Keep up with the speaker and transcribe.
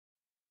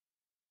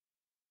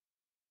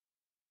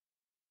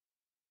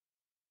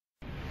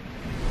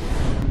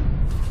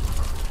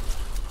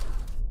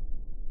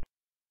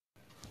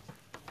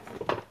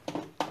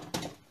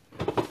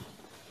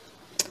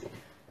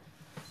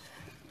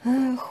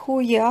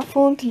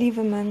Goedenavond,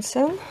 lieve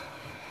mensen.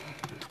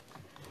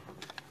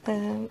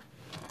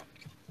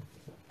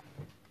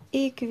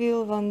 Ik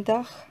wil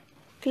vandaag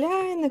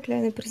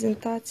kleine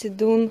presentatie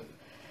doen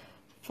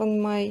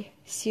van mijn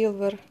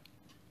zilver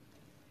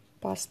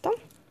pasta.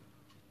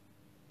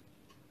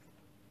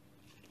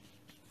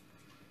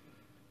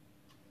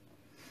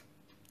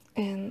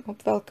 En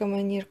op welke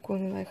manier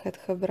kunnen wij het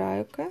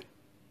gebruiken?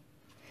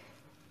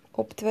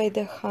 Op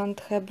tweede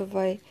hand hebben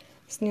wij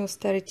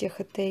sneeuwsterretje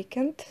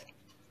getekend.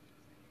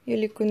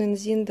 Jullie kunnen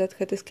zien dat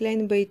het een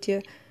klein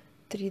beetje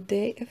 3D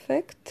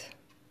effect,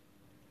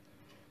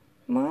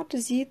 maar er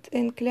zit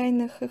een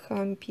kleine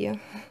gegampje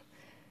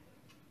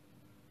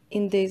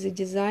in deze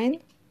design.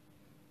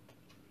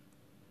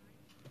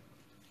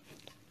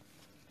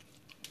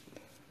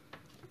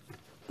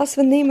 Als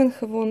we nemen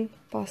gewoon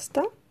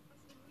pasta,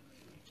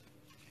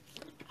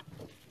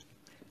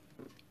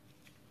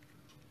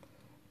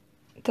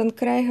 dan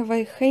krijgen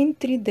wij geen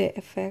 3D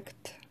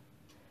effect.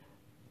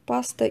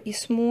 Pasta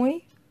is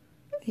mooi.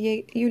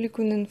 Jullie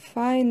kunnen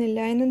fijne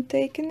lijnen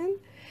tekenen.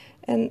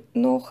 En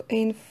nog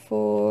een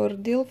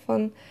voordeel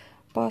van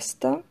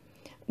pasta,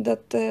 dat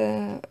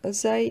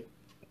zij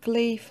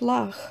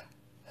kleeflaag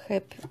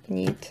heeft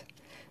niet.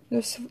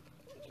 Dus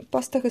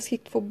pasta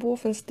geschikt voor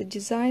bovenste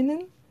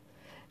designen.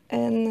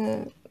 En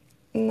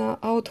na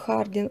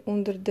uitharden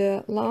onder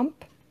de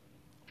lamp,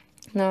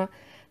 na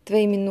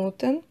 2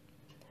 minuten,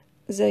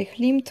 zij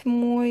glimt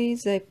mooi,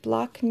 zij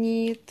plakt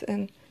niet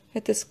en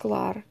het is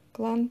klaar.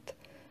 Klant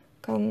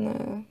kan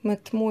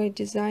met mooi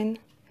design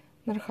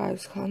naar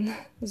huis gaan,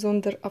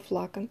 zonder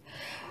aflakken.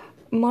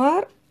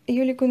 Maar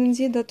jullie kunnen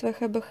zien dat we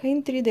hebben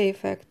geen 3D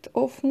effect.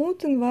 Of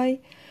moeten wij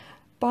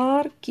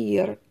paar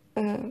keer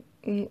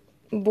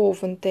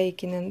boven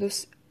tekenen.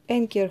 Dus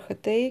 1 keer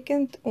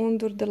getekend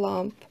onder de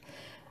lamp.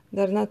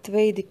 Daarna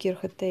 2e keer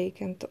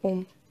getekend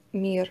om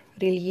meer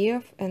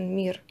relief en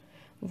meer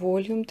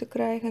volume te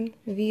krijgen.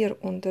 Weer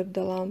onder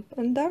de lamp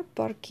en daar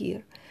paar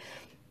keer.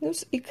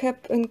 Dus ik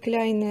heb een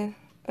kleine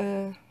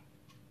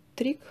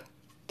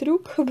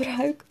truc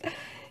gebruikt.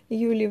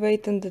 Jullie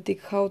weten dat ik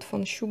houd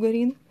van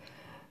sugaring.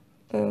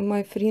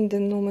 Mijn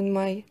vrienden noemen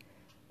mij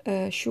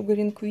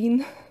sugaring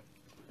queen.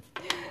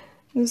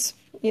 Dus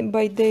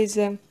bij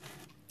deze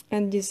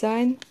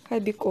design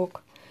heb ik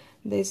ook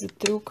deze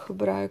truc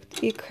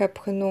gebruikt. Ik heb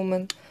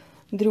genomen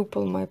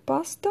druppel mijn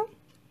pasta.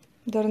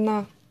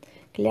 Daarna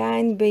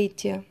klein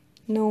beetje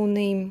no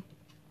name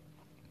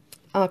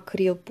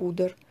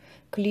acrylpoeder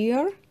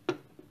clear.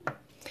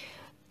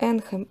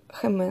 En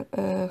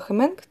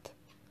gemengd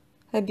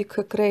heb ik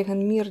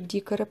gekregen meer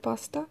dikkere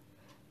pasta,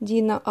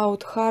 die na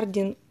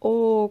uitharden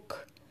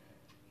ook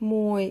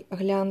mooi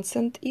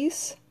glanzend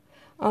is.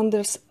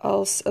 Anders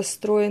als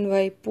strooien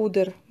wij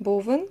poeder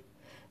boven,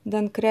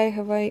 dan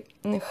krijgen wij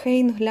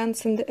geen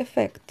glanzende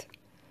effect.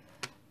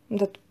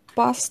 Dat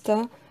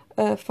pasta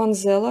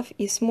vanzelf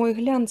is mooi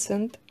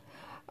glanzend,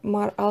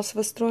 maar als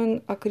we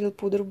strooien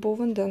acrylpoeder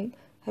boven, dan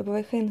hebben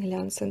wij geen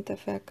glanzend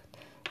effect.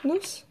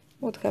 Dus,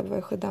 wat hebben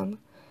we gedaan?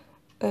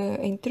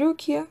 Een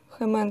trucje,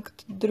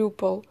 gemengd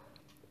druppel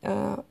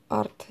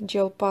Art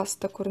Gel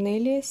Pasta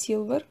Korneliya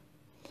Silver.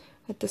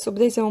 Het is op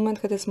deze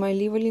moment het is mijn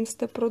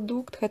lievelingste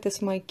product. Het is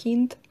mijn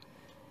kind.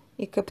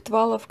 Ik heb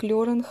 12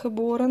 kleuren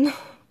geboren.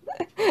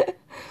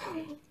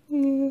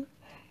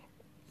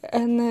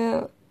 En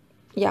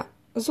ja,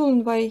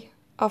 zullen wij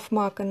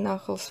afmaken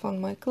nagels van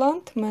mijn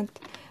klant met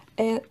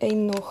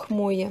een nog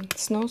mooie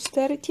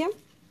sneeuwsterretje.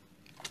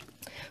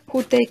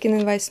 Hoe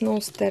tekenen wij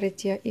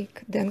sneeuwsterretje?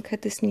 Ik denk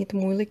het is niet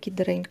moeilijk,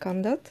 iedereen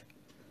kan dat.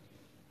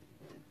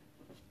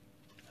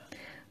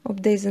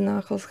 Op deze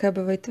nagels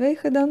hebben wij 2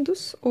 gedaan,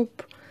 dus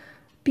op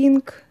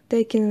pink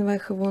tekenen wij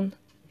gewoon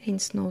een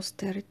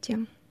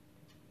sneeuwsterretje.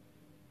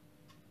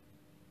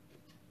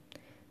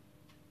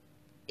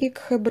 Ik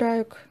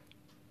gebruik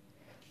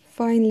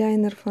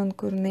fineliner van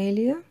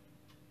Korneliya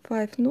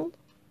 5.0.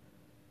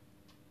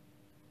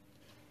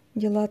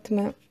 Die laat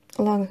me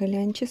lange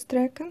lijntjes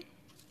trekken.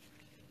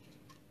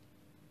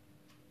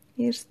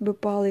 Eerst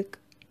bepaal ik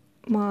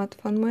maat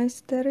van mijn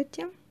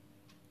sterretje,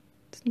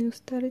 het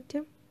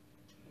sneeuwsterretje.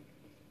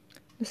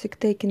 Dus ik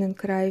teken een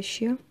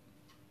kruisje.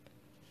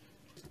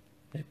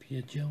 Heb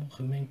je gel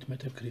gemengd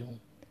met acryl?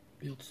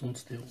 Beeld stond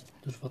stil,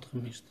 dus wat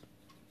gemist?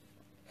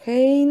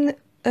 Geen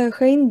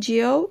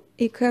gel,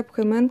 ik heb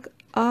gemengd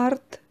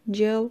Art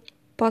Gel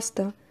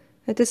Pasta.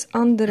 Het is een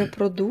andere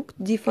product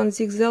die van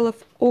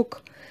zichzelf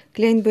ook een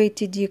klein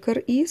beetje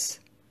dikker is,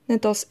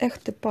 net als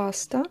echte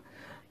pasta.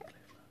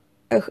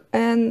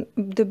 En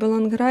de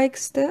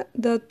belangrijkste,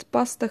 dat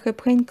pasta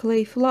heeft geen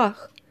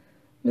kleeflaag.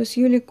 Dus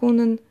jullie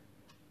kunnen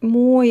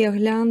mooie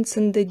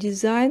glanzende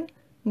design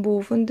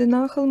boven de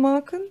nagel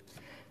maken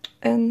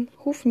en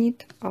hoeft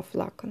niet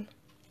aflakken.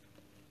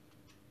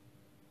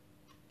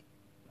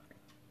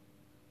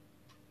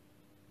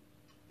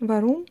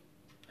 Waarom?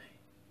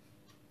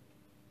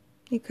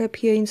 Ik heb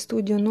hier in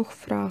studio nog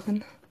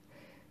vragen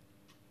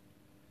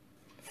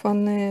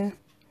van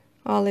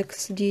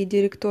Alex, die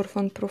directeur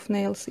van Prof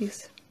Nails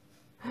is.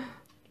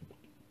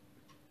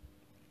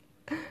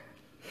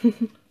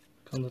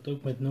 Kan dat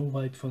ook met No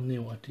Wipe van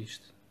Nailart?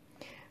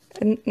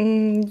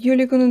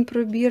 Jullie kunnen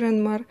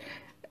proberen, maar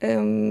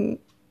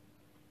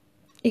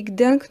ik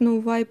denk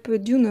No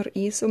Wipe dunner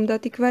is,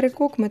 omdat ik werk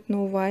ook met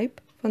No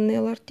Wipe van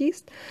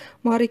Nailart,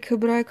 maar ik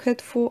gebruik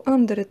het voor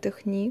andere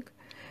techniek.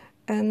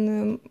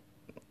 En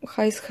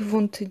hij is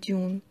gewoon te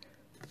dun.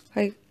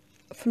 Hij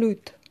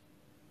vloeit.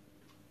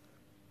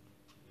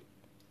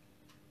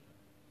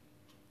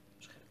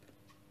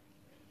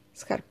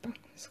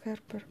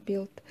 Scherper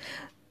beeld.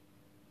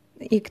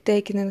 Ik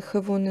teken een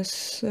gewone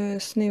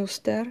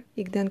sneeuwster.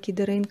 Ik denk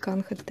iedereen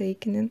kan het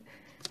tekenen.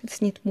 Het is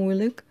niet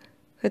moeilijk.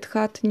 Het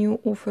gaat nu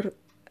over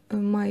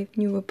mijn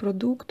nieuwe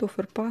product,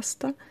 over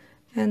pasta.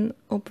 En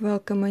op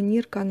welke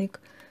manier kan ik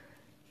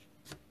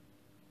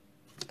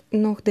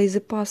nog deze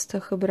pasta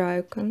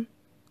gebruiken.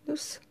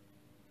 Dus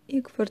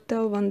ik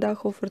vertel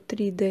vandaag over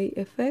 3D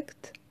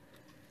effect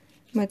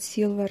met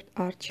Silver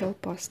Art Gel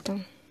Pasta.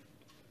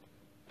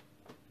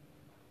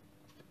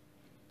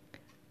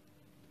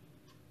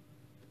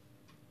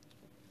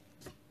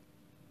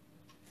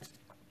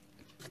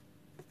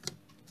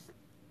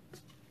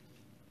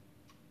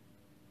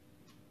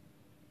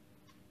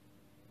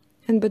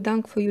 En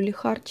bedankt voor jullie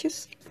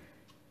hartjes.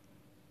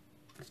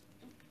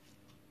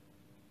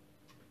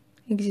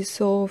 Ik zie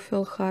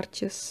zoveel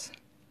hartjes.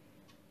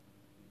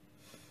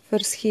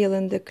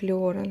 Verschillende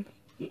kleuren.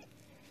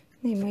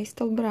 Nee,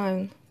 meestal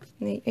bruin.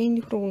 Nee,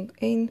 1 groen,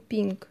 1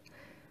 pink.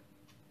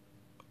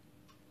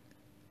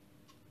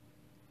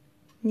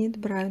 Niet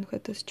bruin,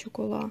 het is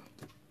chocola.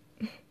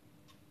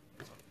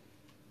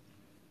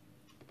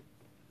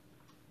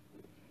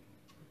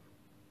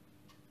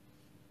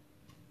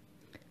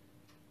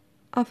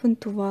 Af en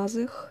toe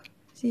wazig,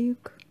 zie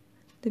ik.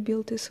 De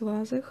beeld is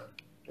wazig.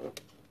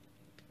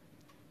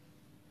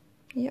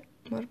 Ja,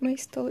 maar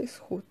meestal is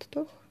goed,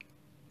 toch?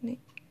 Nee.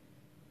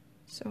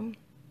 Zo.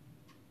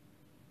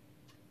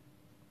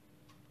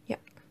 Ja,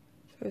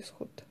 zo is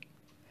goed.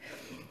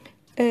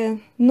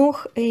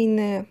 Nog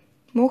een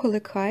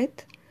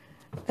mogelijkheid.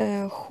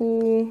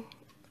 Hoe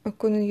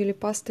kunnen jullie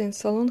pasta in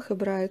salon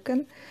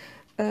gebruiken?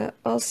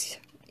 Als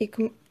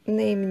ik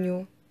neem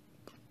nu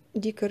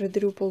dikkere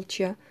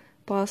druppeltje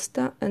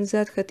pasta en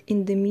zet het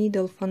in de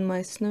middel van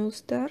mijn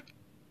sneeuwster.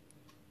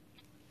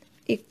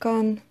 Ik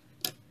kan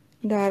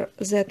daar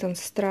zetten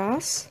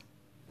strass.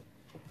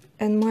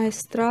 En mijn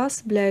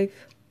strass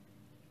blijft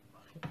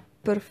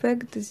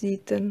perfect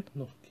zitten.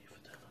 Nog een keer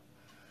vertellen.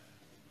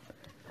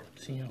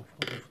 Het signaal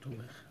valt af en toe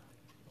weg.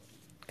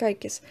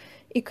 Kijk eens,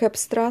 ik heb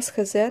strass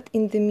gezet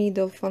in de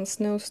middel van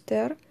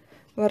sneeuwster,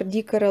 waar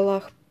dikkere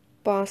laag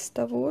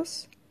pasta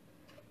was.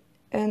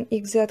 En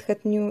ik zet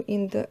het nu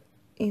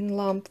in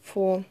lamp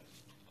voor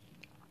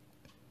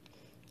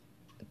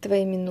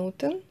 2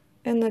 minuten.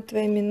 En na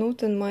 2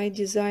 minuten mijn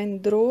design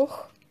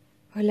droog,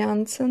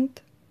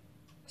 glanzend,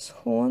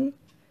 schoon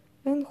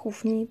en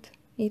hoeft niet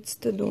iets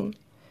te doen.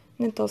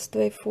 Net als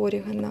 2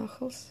 vorige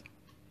nagels.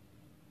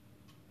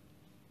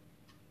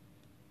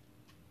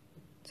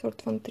 Een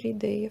soort van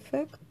 3D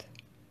effect.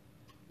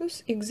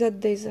 Dus ik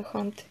zet deze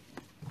hand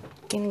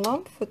in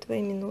lamp voor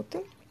 2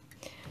 minuten.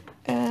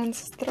 En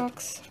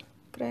straks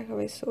krijgen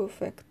wij zo'n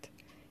effect.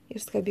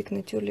 Eerst heb ik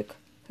natuurlijk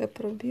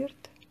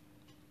geprobeerd.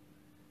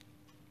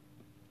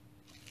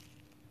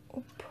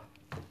 Op.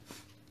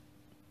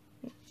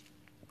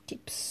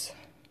 Tips.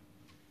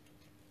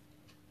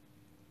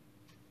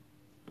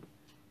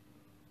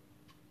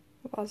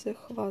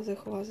 Wazig.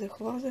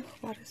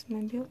 Waar is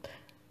mijn beeld?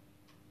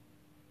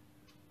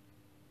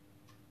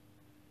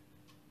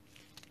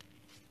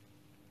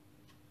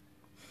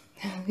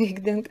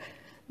 Ik denk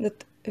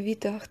dat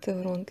witte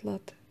achtergrond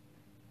laat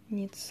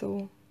niet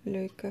zo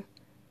leuke.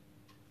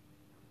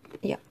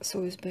 Ja,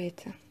 zo is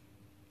beter.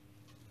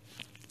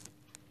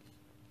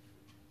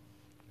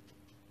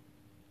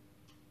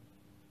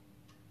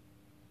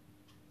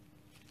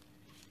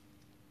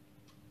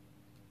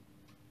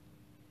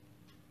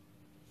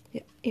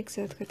 Ja, ik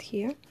zet het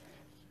hier.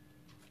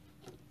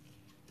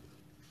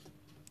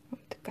 Om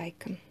te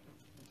kijken.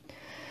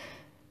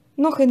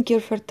 Nog een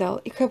keer vertel.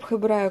 Ik heb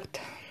gebruikt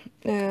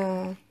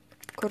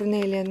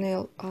Korneliya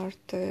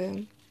Nailart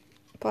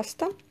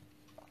Pasta.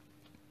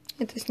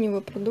 Het is een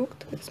nieuw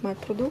product. Het is mijn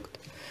product.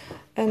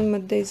 En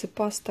met deze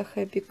pasta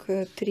heb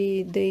ik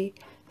 3D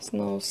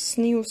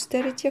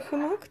sneeuwsterretje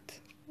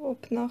gemaakt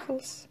op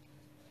nagels.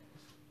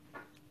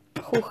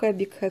 Hoe heb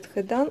ik het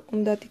gedaan?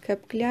 Omdat ik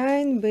heb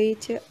klein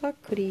beetje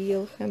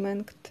acryl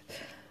gemengd.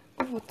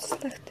 Oh, wat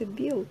slechte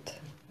beeld.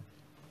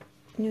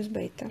 Nu is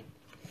beter.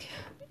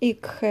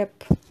 Ik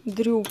heb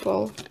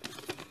druppel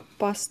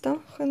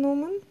pasta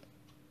genomen.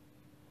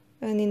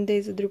 En in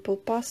deze druppel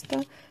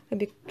pasta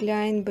heb ik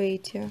klein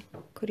beetje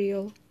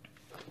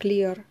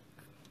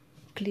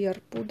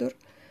kleurpoeder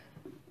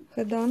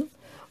gedaan.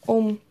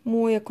 Om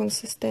mooie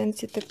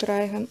consistentie te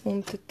krijgen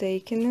om te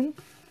tekenen.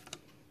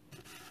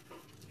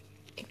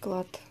 Ik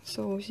laat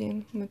zo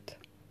zien met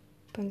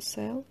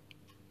penseel.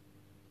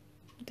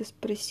 Het is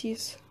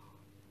precies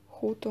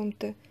goed om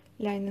de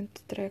lijnen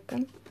te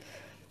trekken.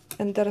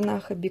 En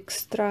daarna heb ik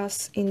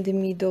strass in de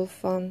middel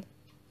van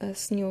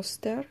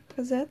sneeuwster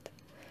gezet.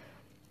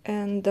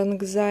 En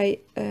dankzij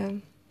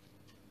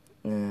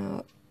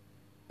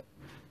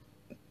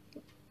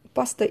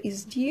pasta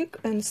is dik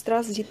en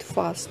strass zit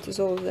vast,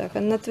 zo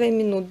zeggen. Na 2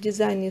 minuten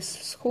design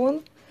is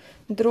schoon,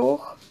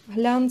 droog,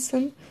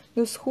 glanzen,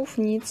 dus hoeft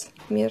niets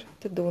meer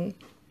te doen.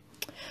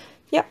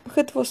 Ja,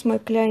 het was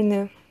mijn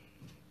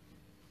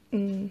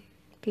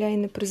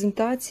kleine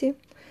presentatie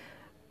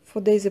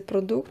voor deze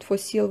product, voor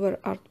Silver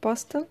Art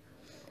Pasta.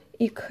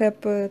 Ik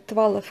heb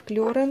 12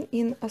 kleuren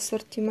in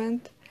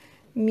assortiment.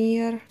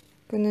 Meer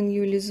kunnen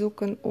jullie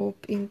zoeken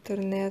op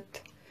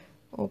internet,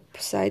 op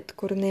site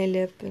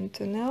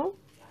korneliya.nl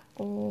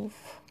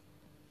of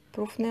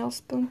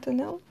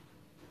profnails.nl.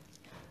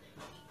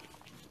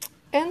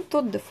 En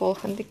tot de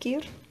volgende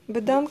keer.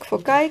 Bedankt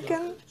voor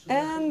kijken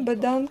en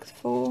bedankt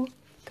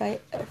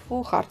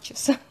voor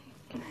hartjes.